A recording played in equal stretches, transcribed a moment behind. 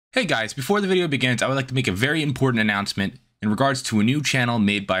Hey guys, before the video begins, I would like to make a very important announcement in regards to a new channel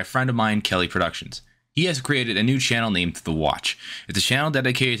made by a friend of mine, Kelly Productions. He has created a new channel named The Watch. It's a channel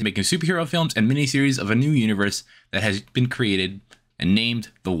dedicated to making superhero films and miniseries of a new universe that has been created and named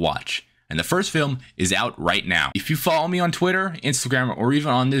The Watch. And the first film is out right now. If you follow me on Twitter, Instagram, or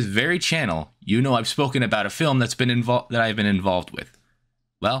even on this very channel, you know I've spoken about a film that I've been involved with.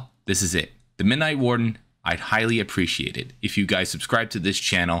 Well, this is it. The Midnight Warden. I'd highly appreciate it if you guys subscribe to this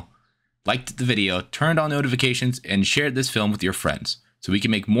channel, liked the video, turned on notifications, and shared this film with your friends so we can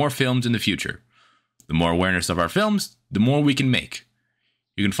make more films in the future. The more awareness of our films, the more we can make.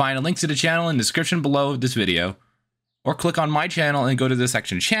 You can find a link to the channel in the description below this video, or click on my channel and go to the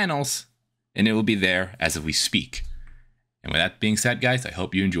section Channels, and it will be there as we speak. And with that being said, guys, I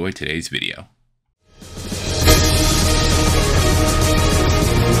hope you enjoyed today's video.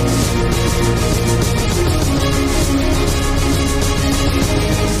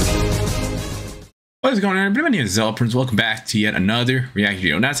 What is going on, everybody? My name is ZealetPrince. Welcome back to yet another reaction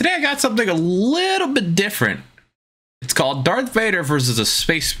video. Now, today I got something a little bit different. It's called Darth Vader versus a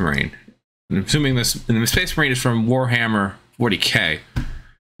Space Marine. I'm assuming the Space Marine is from Warhammer 40k. And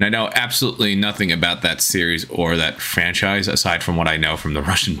I know absolutely nothing about that series or that franchise aside from what I know from the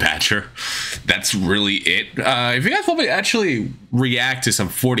Russian Badger. That's really it. If you guys want me to actually react to some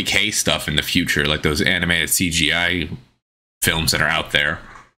 40k stuff in the future, like those animated CGI films that are out there,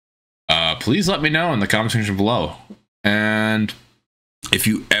 please let me know in the comment section below. And if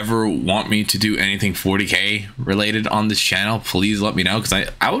you ever want me to do anything 40k related on this channel, please let me know, because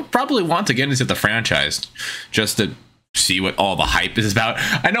I would probably want to get into the franchise just to see what all the hype is about.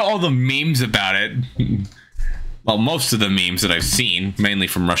 I know all the memes about it. Well, most of the memes that I've seen, mainly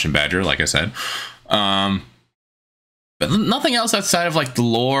from Russian Badger, like I said. But nothing else outside of like the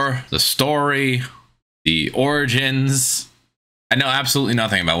lore, the story, the origins. I know absolutely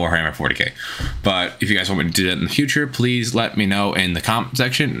nothing about Warhammer 40k, but if you guys want me to do that in the future, please let me know in the comment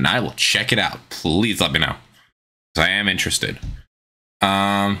section, and I will check it out. Please let me know, because I am interested.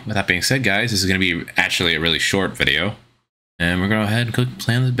 With that being said, guys, this is going to be actually a really short video, and we're going to go ahead and click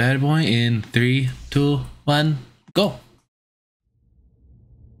play on this bad boy in 3, 2, 1, go.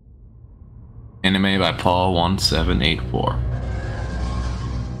 Anime by Paul1784.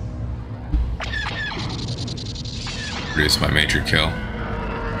 Produced by Major Kill.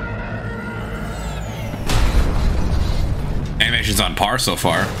 Animation's on par so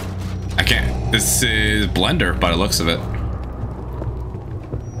far. I can't. This is Blender by the looks of it.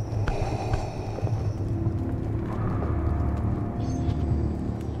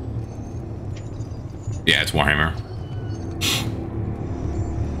 Yeah, it's Warhammer.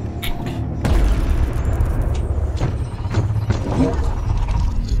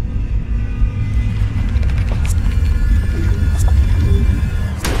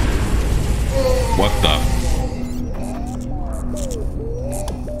 What the?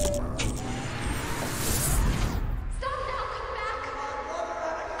 Stop now, come back.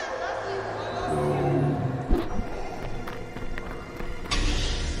 I love you.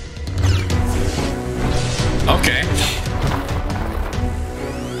 Okay.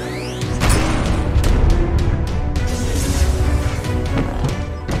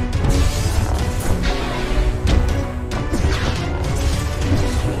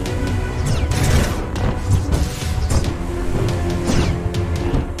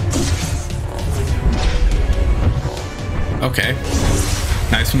 Okay,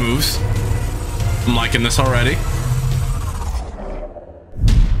 nice moves. I'm liking this already.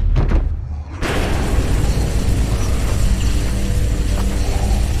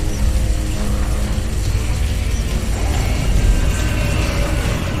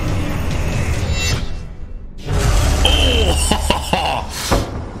 Oh!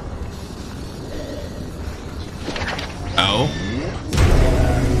 Oh.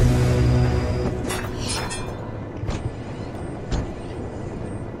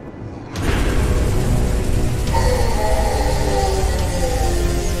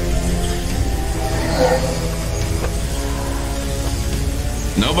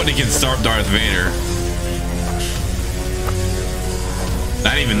 Nobody can stop Darth Vader.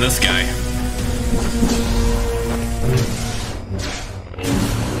 Not even this guy.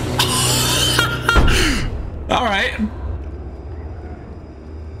 All right.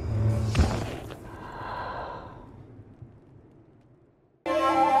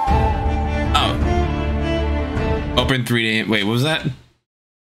 Oh. Open 3D. Wait, what was that?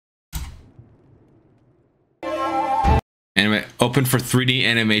 Anyway, open for 3D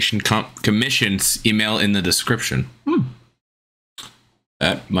animation commissions. Email in the description.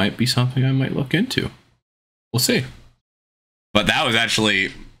 That might be something I might look into. We'll see. But that was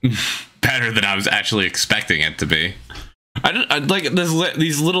actually better than I was actually expecting it to be. I like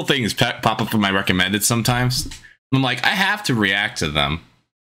these little things pop up in my recommended sometimes. I'm like, I have to react to them.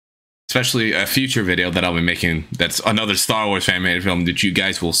 Especially a future video that I'll be making that's another Star Wars animated film that you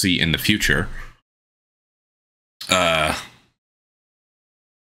guys will see in the future.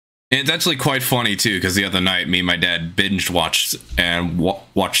 It's actually quite funny too, because the other night me and my dad binge watched and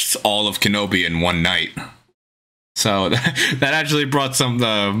watched all of Kenobi in one night. So that actually brought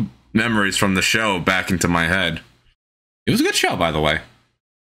some memories from the show back into my head. It was a good show, by the way.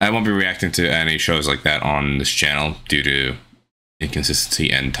 I won't be reacting to any shows like that on this channel due to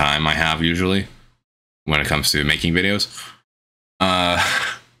inconsistency and time I have usually when it comes to making videos.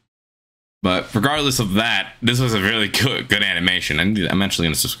 But regardless of that, this was a really good animation. I'm actually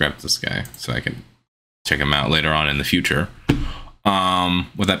going to subscribe to this guy so I can check him out later on in the future.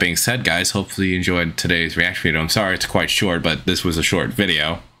 With that being said, guys, hopefully you enjoyed today's reaction video. I'm sorry it's quite short, but this was a short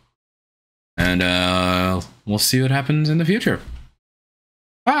video. And we'll see what happens in the future.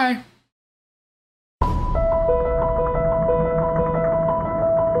 Bye!